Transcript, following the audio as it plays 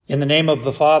In the name of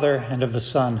the Father, and of the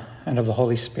Son, and of the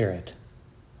Holy Spirit.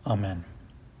 Amen.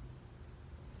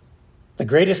 The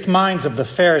greatest minds of the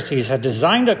Pharisees had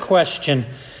designed a question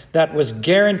that was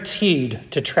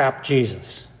guaranteed to trap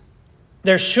Jesus.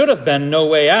 There should have been no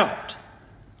way out.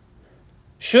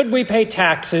 Should we pay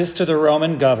taxes to the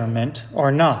Roman government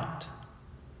or not?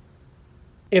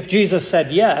 If Jesus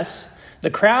said yes,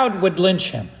 the crowd would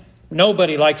lynch him.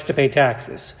 Nobody likes to pay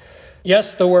taxes.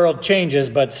 Yes, the world changes,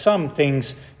 but some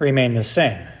things remain the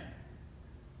same.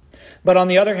 But on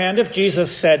the other hand, if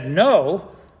Jesus said no,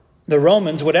 the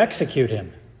Romans would execute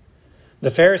him.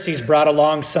 The Pharisees brought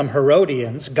along some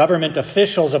Herodians, government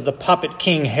officials of the puppet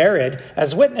king Herod,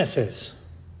 as witnesses.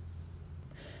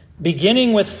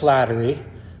 Beginning with flattery,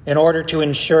 in order to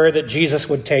ensure that Jesus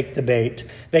would take the bait,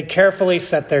 they carefully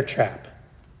set their trap.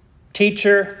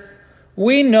 Teacher,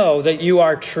 we know that you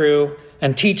are true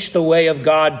and teach the way of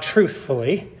God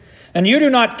truthfully, and you do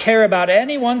not care about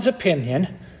anyone's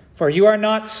opinion, for you are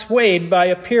not swayed by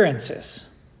appearances.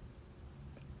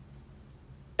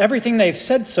 Everything they've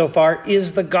said so far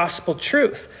is the gospel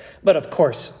truth, but of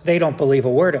course, they don't believe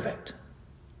a word of it.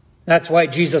 That's why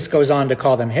Jesus goes on to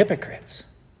call them hypocrites.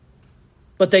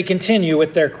 But they continue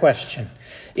with their question.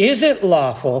 Is it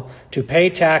lawful to pay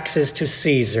taxes to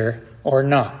Caesar or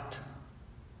not?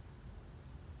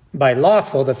 By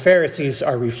lawful, the Pharisees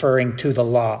are referring to the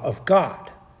law of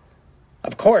God.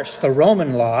 Of course, the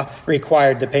Roman law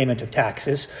required the payment of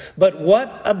taxes, but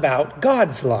what about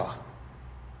God's law?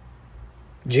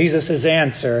 Jesus'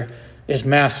 answer is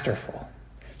masterful.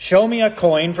 Show me a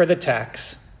coin for the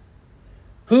tax.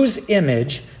 Whose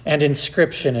image and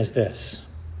inscription is this?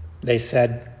 They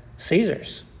said,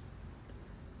 Caesar's.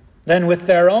 Then with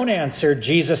their own answer,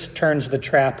 Jesus turns the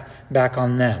trap back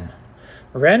on them.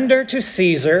 Render to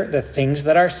Caesar the things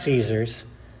that are Caesar's,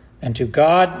 and to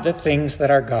God the things that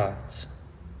are God's.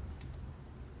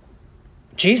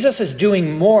 Jesus is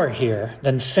doing more here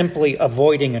than simply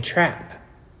avoiding a trap.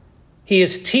 He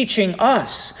is teaching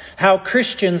us how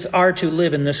Christians are to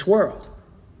live in this world.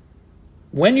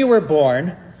 When you were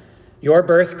born, your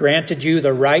birth granted you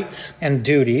the rights and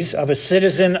duties of a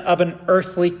citizen of an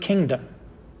earthly kingdom.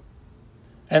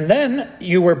 And then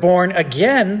you were born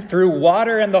again through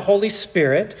water and the Holy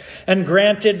Spirit and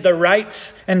granted the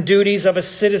rights and duties of a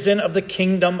citizen of the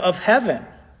kingdom of heaven.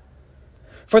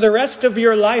 For the rest of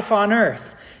your life on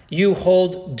earth, you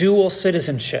hold dual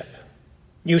citizenship.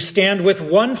 You stand with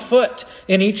one foot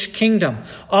in each kingdom,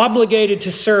 obligated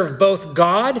to serve both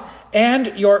God and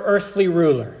your earthly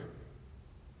ruler.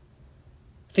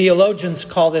 Theologians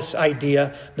call this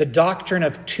idea the doctrine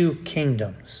of two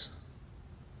kingdoms.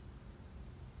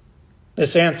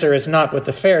 This answer is not what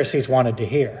the Pharisees wanted to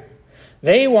hear.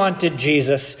 They wanted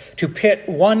Jesus to pit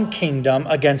one kingdom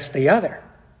against the other.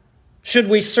 Should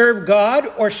we serve God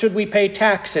or should we pay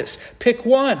taxes? Pick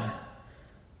one.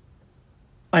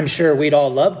 I'm sure we'd all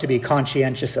love to be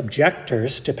conscientious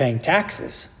objectors to paying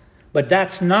taxes, but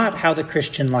that's not how the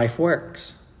Christian life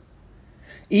works.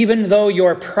 Even though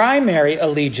your primary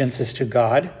allegiance is to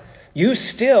God, you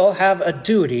still have a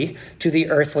duty to the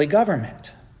earthly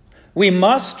government. We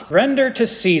must render to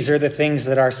Caesar the things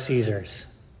that are Caesar's.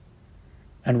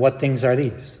 And what things are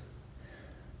these?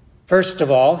 First of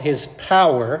all, his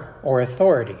power or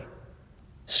authority.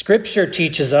 Scripture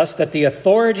teaches us that the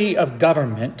authority of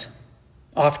government,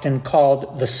 often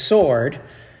called the sword,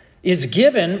 is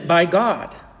given by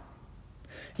God.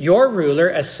 Your ruler,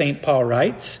 as St. Paul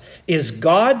writes, is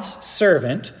God's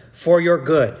servant for your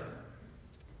good.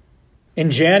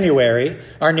 In January,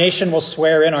 our nation will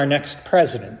swear in our next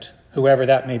president, whoever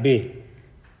that may be.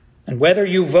 And whether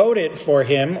you voted for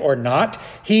him or not,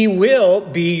 he will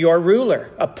be your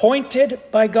ruler, appointed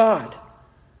by God.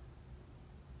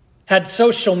 Had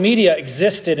social media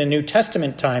existed in New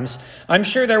Testament times, I'm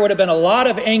sure there would have been a lot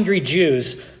of angry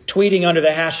Jews tweeting under the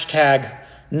hashtag,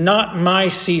 "Not my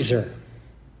Caesar."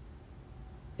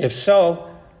 If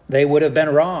so, they would have been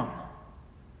wrong.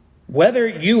 Whether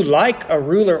you like a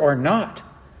ruler or not,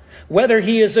 whether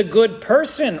he is a good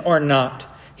person or not,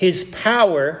 his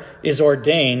power is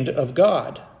ordained of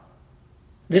God.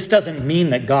 This doesn't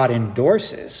mean that God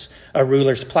endorses a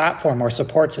ruler's platform or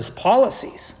supports his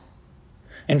policies.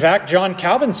 In fact, John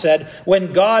Calvin said,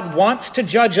 when God wants to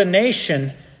judge a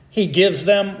nation, he gives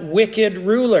them wicked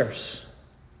rulers.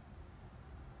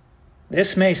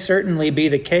 This may certainly be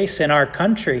the case in our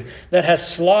country that has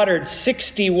slaughtered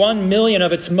 61 million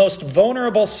of its most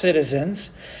vulnerable citizens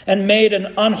and made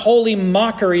an unholy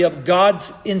mockery of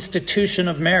God's institution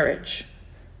of marriage.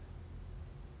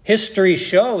 History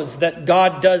shows that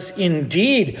God does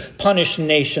indeed punish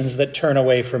nations that turn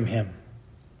away from him.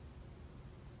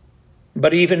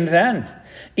 But even then,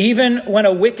 Even when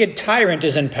a wicked tyrant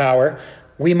is in power,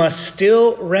 we must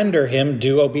still render him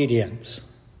due obedience.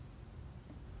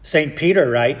 St. Peter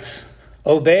writes,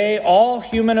 "Obey all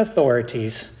human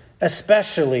authorities,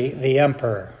 especially the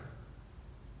emperor."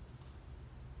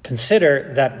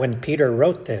 Consider that when Peter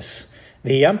wrote this,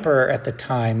 the emperor at the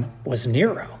time was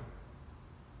Nero.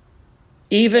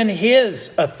 Even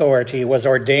his authority was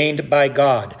ordained by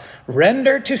God.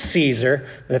 Render to Caesar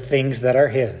the things that are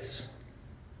his.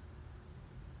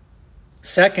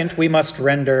 Second, we must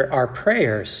render our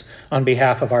prayers on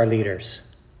behalf of our leaders.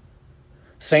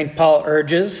 St. Paul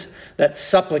urges that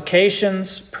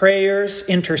supplications, prayers,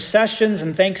 intercessions,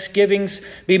 and thanksgivings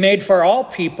be made for all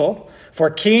people, for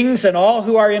kings and all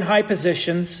who are in high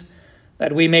positions,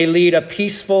 that we may lead a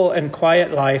peaceful and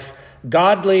quiet life,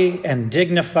 godly and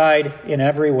dignified in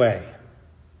every way.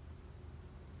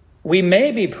 We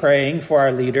may be praying for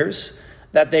our leaders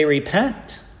that they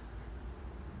repent.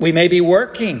 We may be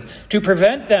working to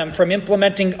prevent them from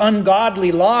implementing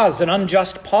ungodly laws and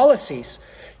unjust policies,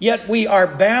 yet we are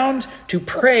bound to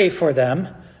pray for them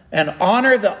and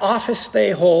honor the office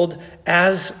they hold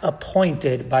as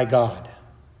appointed by God.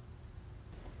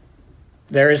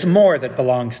 There is more that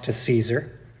belongs to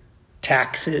Caesar: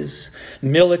 taxes,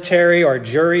 military or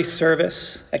jury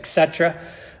service, etc.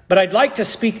 But I'd like to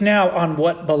speak now on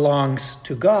what belongs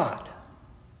to God.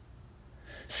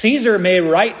 Caesar may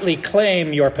rightly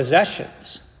claim your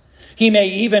possessions. He may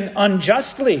even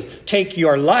unjustly take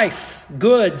your life,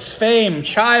 goods, fame,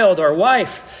 child, or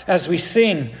wife, as we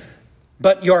sing,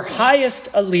 but your highest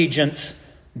allegiance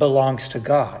belongs to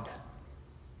God.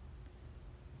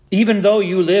 Even though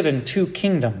you live in two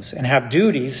kingdoms and have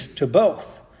duties to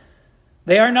both,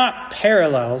 they are not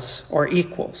parallels or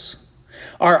equals.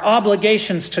 Our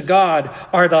obligations to God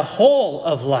are the whole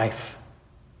of life.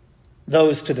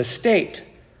 Those to the state,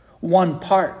 one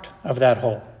part of that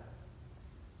whole.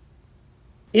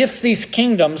 If these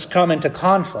kingdoms come into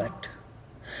conflict,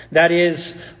 that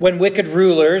is, when wicked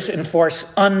rulers enforce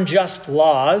unjust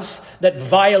laws that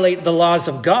violate the laws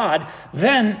of God,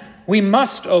 then we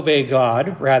must obey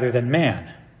God rather than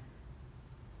man.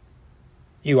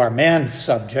 You are man's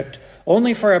subject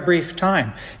only for a brief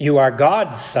time. You are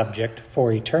God's subject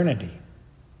for eternity.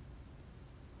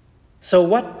 So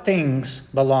what things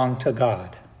belong to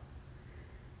God?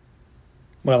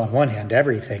 Well, on one hand,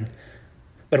 everything.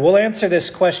 But we'll answer this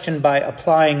question by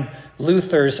applying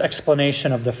Luther's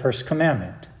explanation of the first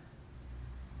commandment.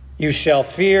 You shall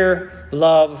fear,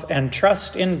 love, and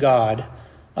trust in God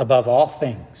above all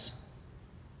things.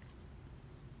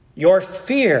 Your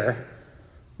fear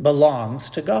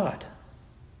belongs to God.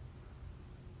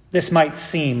 This might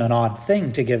seem an odd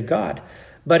thing to give God,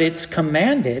 but it's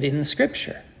commanded in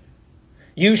Scripture.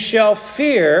 You shall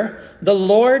fear the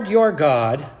Lord your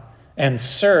God and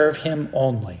serve him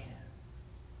only.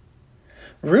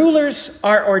 Rulers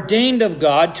are ordained of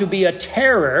God to be a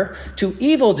terror to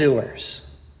evildoers.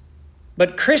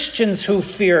 But Christians who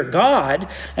fear God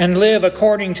and live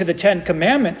according to the Ten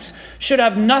Commandments should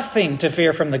have nothing to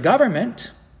fear from the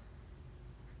government.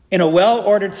 In a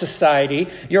well-ordered society,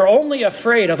 you're only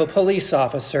afraid of a police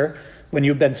officer when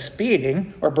you've been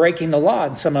speeding or breaking the law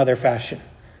in some other fashion.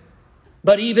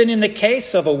 But even in the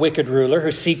case of a wicked ruler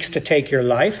who seeks to take your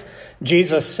life,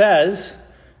 Jesus says,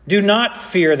 do not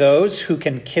fear those who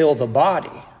can kill the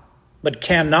body, but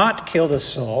cannot kill the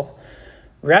soul.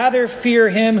 Rather fear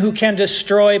him who can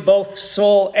destroy both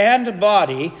soul and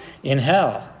body in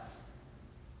hell.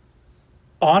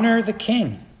 Honor the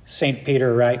king, St.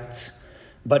 Peter writes,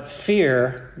 but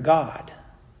fear God.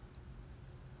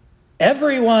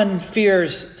 Everyone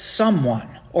fears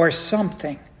someone or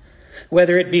something,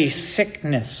 whether it be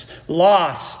sickness,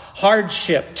 loss,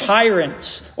 hardship,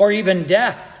 tyrants, or even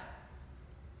death.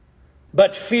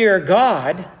 But fear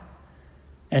God,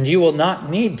 and you will not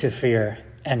need to fear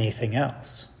anything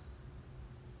else.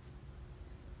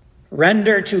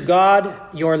 Render to God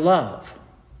your love.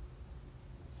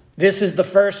 This is the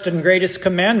first and greatest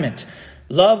commandment.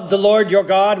 Love the Lord your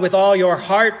God with all your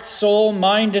heart, soul,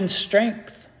 mind, and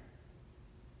strength.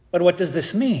 But what does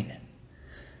this mean?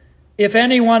 If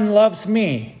anyone loves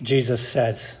me, Jesus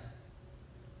says,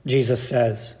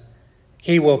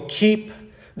 he will keep,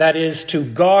 that is, to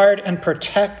guard and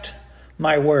protect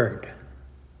my word.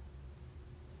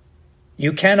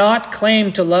 You cannot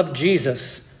claim to love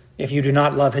Jesus if you do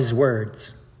not love his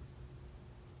words.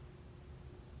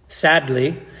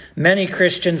 Sadly, many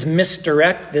Christians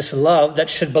misdirect this love that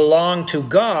should belong to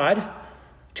God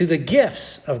to the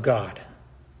gifts of God.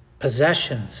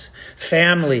 Possessions,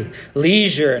 family,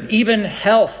 leisure, and even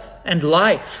health and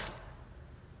life.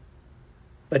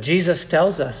 But Jesus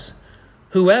tells us,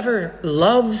 whoever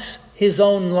loves his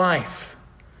own life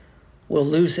will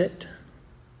lose it.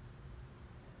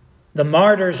 The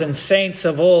martyrs and saints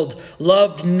of old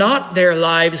loved not their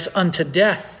lives unto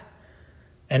death,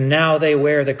 and now they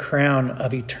wear the crown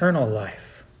of eternal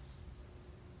life.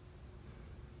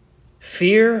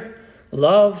 Fear,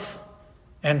 love,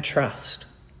 and trust.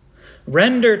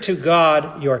 Render to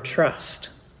God your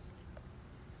trust.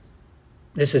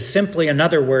 This is simply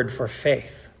another word for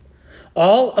faith.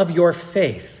 All of your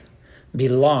faith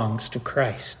belongs to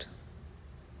Christ.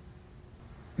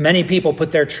 Many people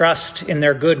put their trust in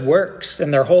their good works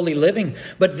and their holy living,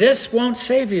 but this won't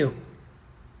save you.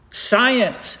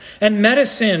 Science and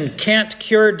medicine can't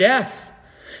cure death,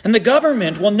 and the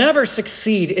government will never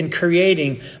succeed in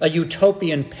creating a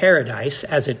utopian paradise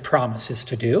as it promises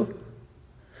to do.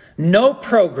 No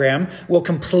program will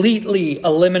completely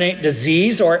eliminate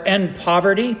disease or end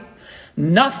poverty.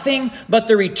 Nothing but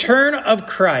the return of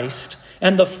Christ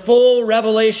and the full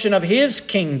revelation of his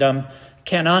kingdom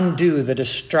can undo the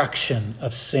destruction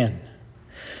of sin.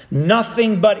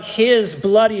 Nothing but his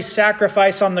bloody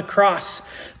sacrifice on the cross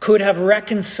could have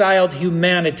reconciled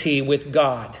humanity with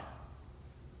God.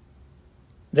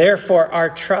 Therefore, our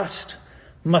trust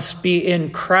must be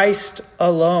in Christ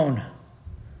alone.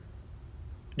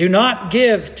 Do not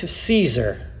give to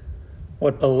Caesar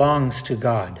what belongs to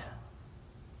God.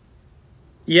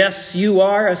 Yes, you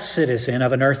are a citizen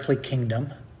of an earthly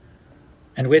kingdom,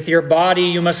 and with your body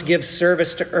you must give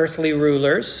service to earthly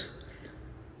rulers.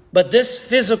 But this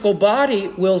physical body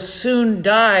will soon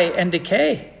die and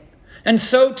decay, and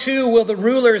so too will the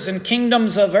rulers and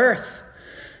kingdoms of earth.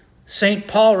 St.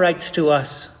 Paul writes to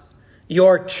us,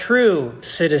 "Your true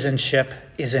citizenship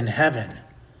is in heaven.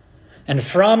 And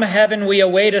from heaven we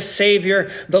await a Savior,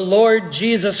 the Lord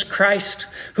Jesus Christ,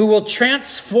 who will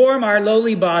transform our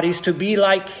lowly bodies to be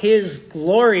like his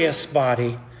glorious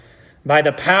body, by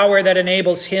the power that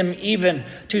enables him even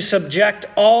to subject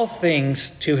all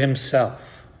things to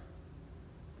himself."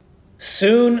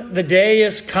 Soon the day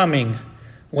is coming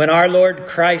when our Lord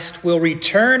Christ will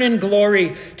return in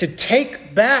glory to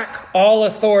take back all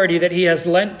authority that he has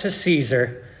lent to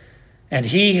Caesar, and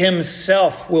he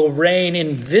himself will reign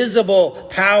in visible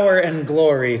power and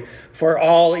glory for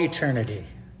all eternity.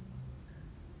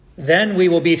 Then we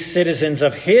will be citizens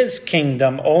of his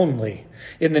kingdom only,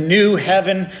 in the new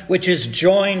heaven which is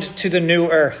joined to the new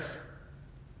earth.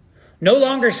 No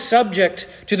longer subject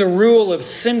to the rule of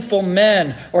sinful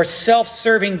men or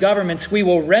self-serving governments, we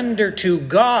will render to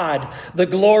God the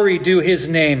glory due his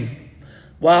name,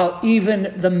 while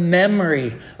even the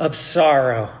memory of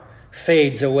sorrow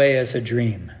fades away as a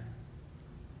dream.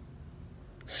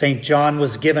 St. John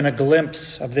was given a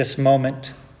glimpse of this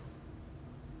moment.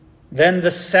 Then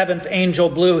the seventh angel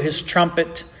blew his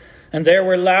trumpet, and there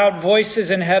were loud voices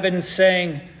in heaven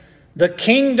saying, "The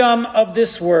kingdom of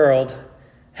this world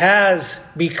has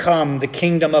become the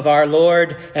kingdom of our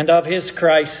Lord and of his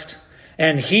Christ,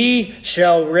 and he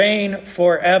shall reign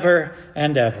forever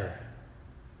and ever."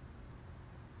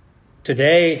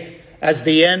 Today, as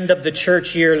the end of the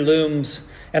church year looms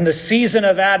and the season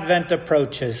of Advent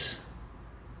approaches,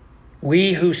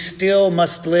 we who still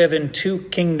must live in two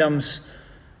kingdoms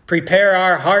prepare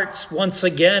our hearts once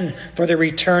again for the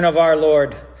return of our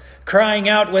Lord, crying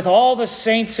out with all the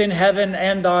saints in heaven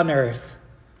and on earth,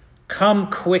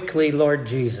 "Come quickly, Lord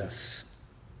Jesus."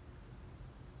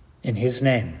 In his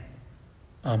name,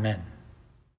 amen.